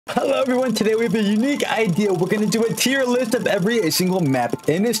Hello everyone, today we have a unique idea. We're going to do a tier list of every single map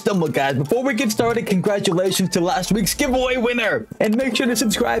in Istanbul, guys. Before we get started, congratulations to last week's giveaway winner. And make sure to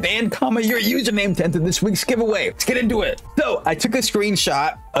subscribe and comment your username to enter this week's giveaway. Let's get into it. So, I took a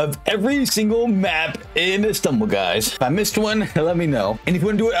screenshot of every single map in Istanbul, guys. If I missed one, let me know. And if you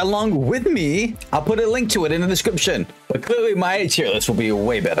want to do it along with me, I'll put a link to it in the description. But clearly my tier list will be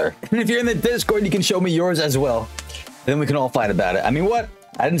way better. And if you're in the Discord, you can show me yours as well. Then we can all fight about it. I mean, what?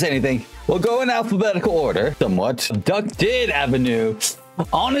 I didn't say anything. We'll go in alphabetical order, somewhat. Abducted Avenue.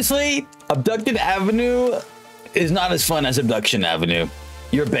 Honestly, Abducted Avenue is not as fun as Abduction Avenue.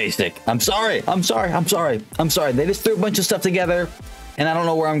 You're basic. I'm sorry. They just threw a bunch of stuff together, and I don't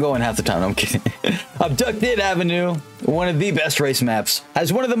know where I'm going half the time. I'm kidding. Abducted Avenue, one of the best race maps,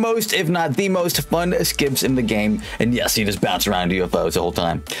 has one of the most, if not the most, fun skips in the game. And yes, you just bounce around UFOs the whole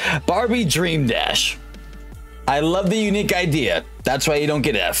time. Barbie Dream Dash. I love the unique idea. That's why you don't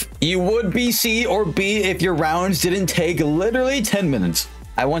get F. You would be C or B if your rounds didn't take literally 10 minutes.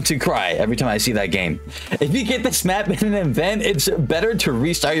 I want to cry every time I see that game. If you get this map in an event, it's better to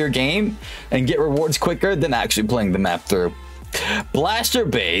restart your game and get rewards quicker than actually playing the map through. Blaster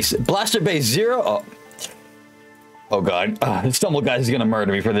Base 0. Oh god, Istanbul guys is gonna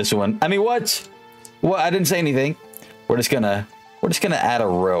murder me for this one. I mean, what? Well, I didn't say anything. We're just gonna add a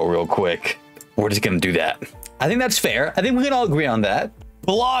row real quick. We're just gonna do that. I think that's fair. I think we can all agree on that.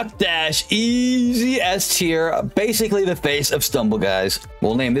 Block Dash, easy S tier. Basically the face of Istanbul, guys.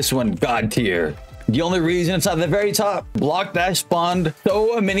 We'll name this one God tier. The only reason it's at the very top, Block Dash spawned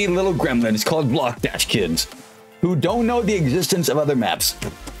so many little gremlins called Block Dash kids who don't know the existence of other maps.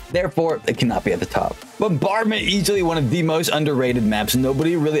 Therefore, it cannot be at the top. Bombardment, easily one of the most underrated maps.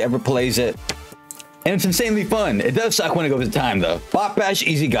 Nobody really ever plays it. And it's insanely fun. It does suck when it goes to time, though. Bot Bash,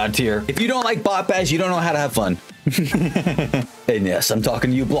 easy God tier. If you don't like Bot Bash, you don't know how to have fun. And yes, I'm talking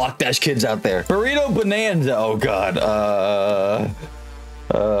to you Block Dash kids out there. Burrito Bonanza. Oh, God.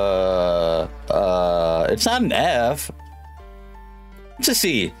 It's not an F. It's a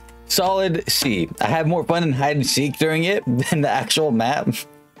C. Solid C. I have more fun in hide and seek during it than the actual map.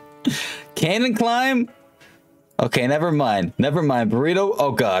 Cannon Climb. Okay, never mind. Burrito.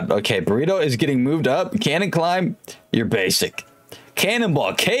 Oh, God. Okay, Burrito is getting moved up. Cannon Climb. You're basic.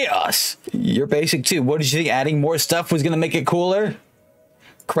 Cannonball Chaos. You're basic, too. What did you think? Adding more stuff was going to make it cooler?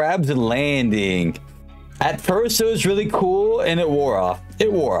 Crab's Landing. At first, it was really cool, and it wore off.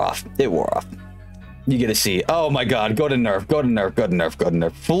 You get a C. Oh, my God. Go to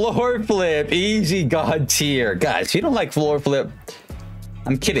nerf. Floor Flip. Easy God tier. Guys, you don't like Floor Flip?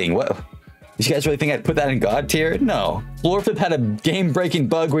 I'm kidding. What? You guys really think I'd put that in God tier? No. Floor Flip had a game-breaking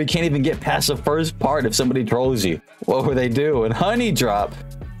bug where you can't even get past the first part if somebody trolls you. What were they doing? Honey Drop.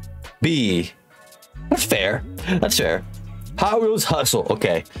 B. That's fair. Hot Wheels Hustle.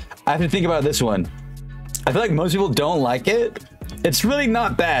 Okay. I have to think about this one. I feel like most people don't like it. It's really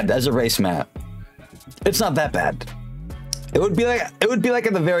not bad as a race map. It's not that bad. It would be like at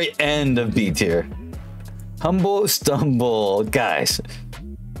the very end of B tier. Humble Stumble. Guys,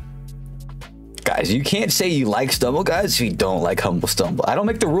 you can't say you like Stumble, guys, if you don't like Humble Stumble. I don't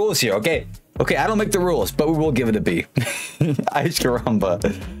make the rules here, okay? Okay, I don't make the rules, but we will give it a B. Ice Caramba.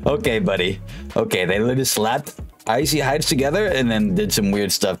 Okay, buddy. Okay, they literally slapped Icy Hides together and then did some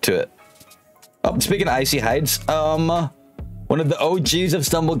weird stuff to it. Oh, speaking of Icy Hides, one of the OGs of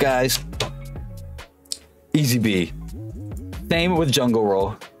Stumble, guys. Easy B. Same with Jungle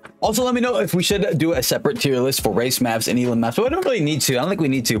Roll. Also, let me know if we should do a separate tier list for race maps and Elam maps. So I don't really need to. I don't think we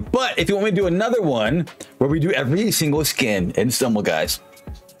need to. But if you want me to do another one where we do every single skin in Stumble, guys,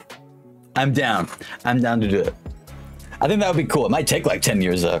 I'm down. I'm down to do it. I think that would be cool. It might take like 10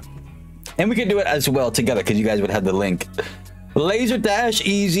 years, though. And we could do it as well together because you guys would have the link. Laser Dash,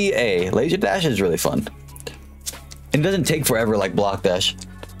 easy A. Laser Dash is really fun. It doesn't take forever like Block Dash.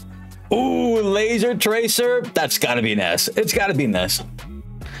 Ooh, Laser Tracer. That's got to be an S. It's got to be an S.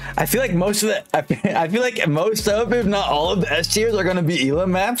 I feel like most of, if not all of the S tiers are going to be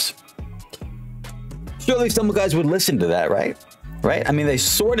Elam maps. Surely some guys would listen to that, right? Right? I mean, they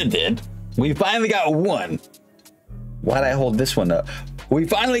sort of did. We finally got one. Why'd I hold this one up? We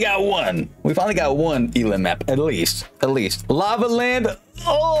finally got one. We finally got one Elam map, at least. Lava Land.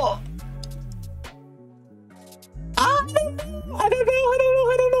 Oh! I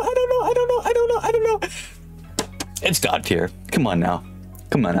don't know. It's God tier. Come on now.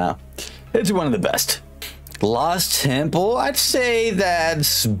 It's one of the best. Lost Temple, I'd say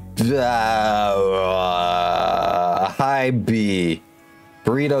that's high B.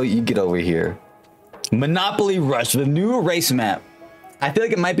 Burrito, you get over here. Monopoly Rush, the new race map. I feel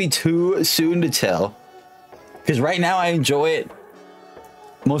like it might be too soon to tell, because right now I enjoy it.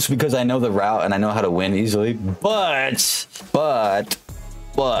 Mostly because I know the route and I know how to win easily. But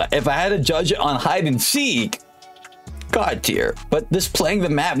if I had to judge it on hide and seek, God tier. But just playing the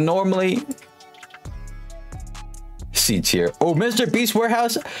map normally, C tier. Oh, Mr. Beast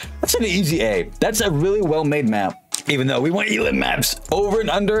Warehouse, that's an easy A. That's a really well-made map. Even though we want Elim maps. Over and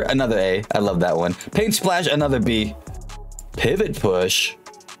under, another A. I love that one. Paint Splash, another B. Pivot Push.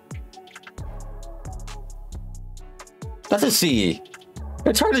 That's a C.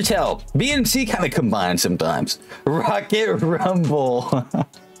 It's hard to tell. B and C kind of combine sometimes. Rocket Rumble.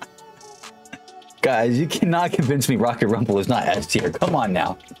 Guys, you cannot convince me Rocket Rumble is not S tier. Come on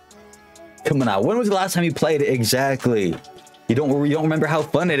now. Come on now. When was the last time you played it? Exactly. You don't remember how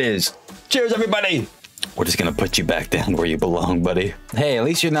fun it is. Cheers, everybody. We're just gonna put you back down where you belong, buddy. Hey, at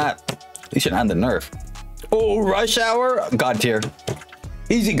least you're not on the nerf. Oh, Rush Hour, God tier.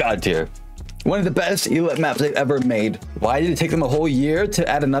 Easy God tier. One of the best Elim maps they've ever made. Why did it take them a whole year to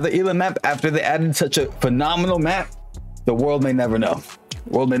add another Elim map after they added such a phenomenal map? The world may never know.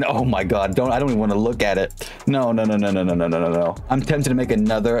 World may know. Oh my God, I don't even want to look at it. No. I'm tempted to make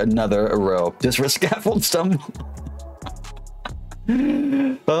another row just for Scaffold Stumble.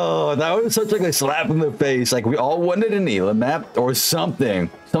 Oh, that was such like a slap in the face. Like we all wanted an Elim map or something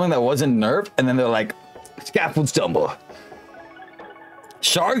that wasn't nerfed, and then they're like, Scaffold Stumble.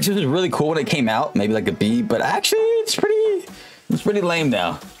 Sharks was really cool when it came out, maybe like a B, but actually it's pretty lame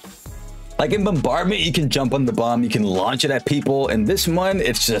now. Like in Bombardment, you can jump on the bomb, you can launch it at people, and this one,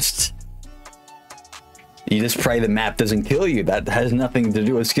 it's just, you just pray the map doesn't kill you. That has nothing to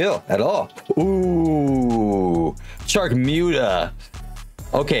do with skill at all. Ooh, Sharkmuta.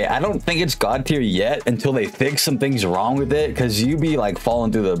 Okay, I don't think it's God tier yet until they fix some things wrong with it, because you be like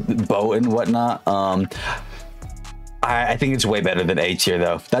falling through the boat and whatnot. I think it's way better than A tier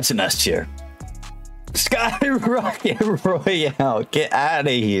though. That's an S tier. Skyrocket Royale, get out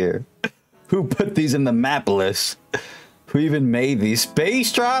of here. Who put these in the map list? Who even made these?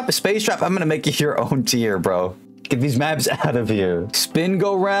 Space Drop, I'm gonna make it your own tier, bro. Get these maps out of here. Spin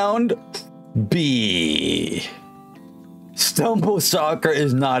Go Round, B. Stumble Soccer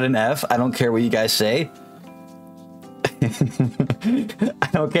is not an F. I don't care what you guys say. I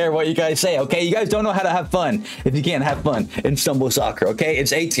don't care what you guys say, okay? You guys don't know how to have fun if you can't have fun in Stumble Soccer, okay?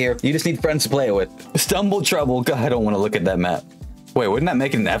 It's A tier. You just need friends to play it with. Stumble Trouble. God, I don't want to look at that map. Wait, wouldn't that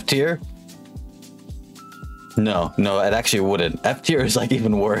make it an F tier? No, it actually wouldn't. F tier is like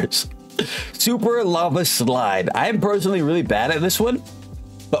even worse. Super Lava Slide. I'm personally really bad at this one,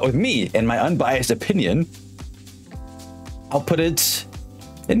 but with me and my unbiased opinion, I'll put it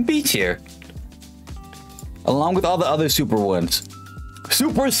in B tier. Along with all the other super ones.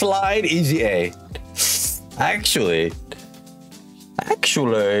 Super Slide, easy A. Actually,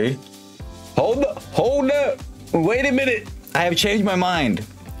 hold up, wait a minute. I have changed my mind.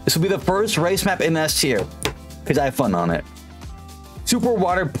 This will be the first race map in S tier, because I have fun on it. Super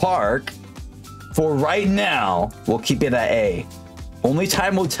Water Park, for right now, we'll keep it at A. Only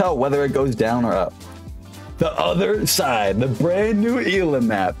time will tell whether it goes down or up. The Other Side, the brand new Elim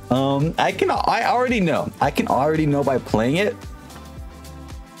map. I can already know by playing it.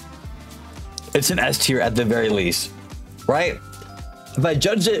 It's an S tier at the very least, right? If I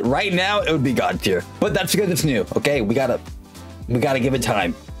judged it right now, it would be God tier. But that's because it's new. Okay, we gotta give it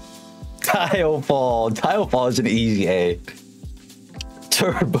time. Tilefall is an easy A.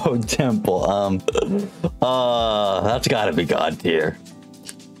 Turbo Temple. That's gotta be God tier.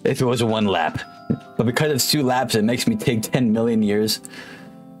 If it was one lap. But because it's 2 laps, it makes me take 10 million years.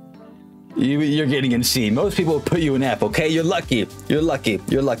 You're getting in C. Most people will put you in F, okay? You're lucky.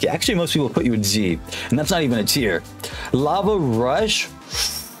 Actually, most people put you in Z, and that's not even a tier. Lava Rush.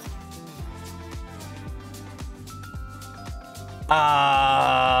 A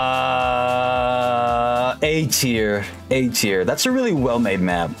tier. That's a really well-made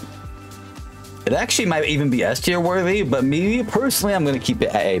map. It actually might even be S tier worthy, but me personally, I'm gonna keep it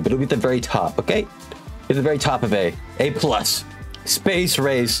at A, but it'll be at the very top, okay? At the very top of A. A+. Space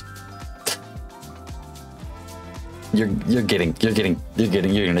Race. You're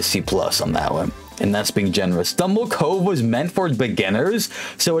gonna C+ on that one. And that's being generous. Stumble Cove was meant for beginners,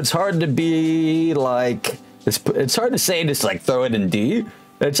 so it's hard to be like, it's hard to say just like throw it in D.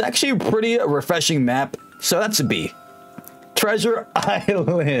 It's actually a pretty refreshing map, so that's a B. Treasure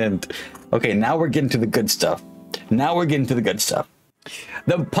Island. Okay, now we're getting to the good stuff.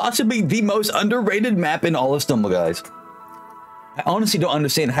 Possibly the most underrated map in all of Stumble, guys. I honestly don't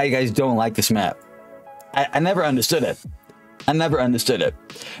understand how you guys don't like this map. I never understood it. Remember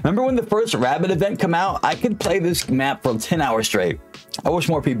when the first Rabbit event came out? I could play this map for 10 hours straight. I wish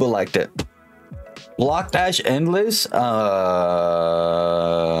more people liked it. Block Dash Endless. It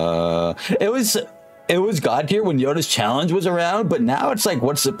was God tier when Yoda's challenge was around, but now it's like,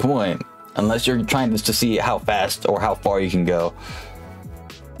 what's the point? Unless you're trying just to see how fast or how far you can go.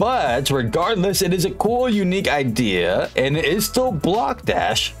 But regardless, it is a cool, unique idea, and it is still Block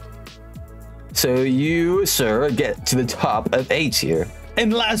Dash. So you, sir, get to the top of A tier.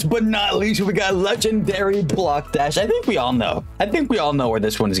 And last but not least, we got Legendary Block Dash. I think we all know. I think we all know where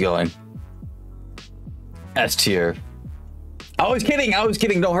this one's going. S tier. I was kidding. I was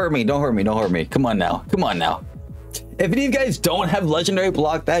kidding. Don't hurt me. Don't hurt me. Don't hurt me. Come on now. Come on now. If any of you guys don't have Legendary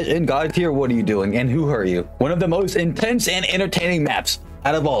Block Dash in God tier, what are you doing? And who hurt you? One of the most intense and entertaining maps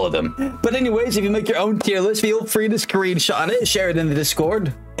out of all of them. But anyways, if you make your own tier list, feel free to screenshot it, share it in the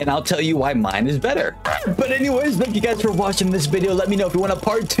Discord, and I'll tell you why mine is better. But anyways, thank you guys for watching this video. Let me know if you want a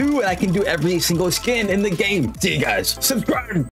part 2, and I can do every single skin in the game. See you guys. Subscribe.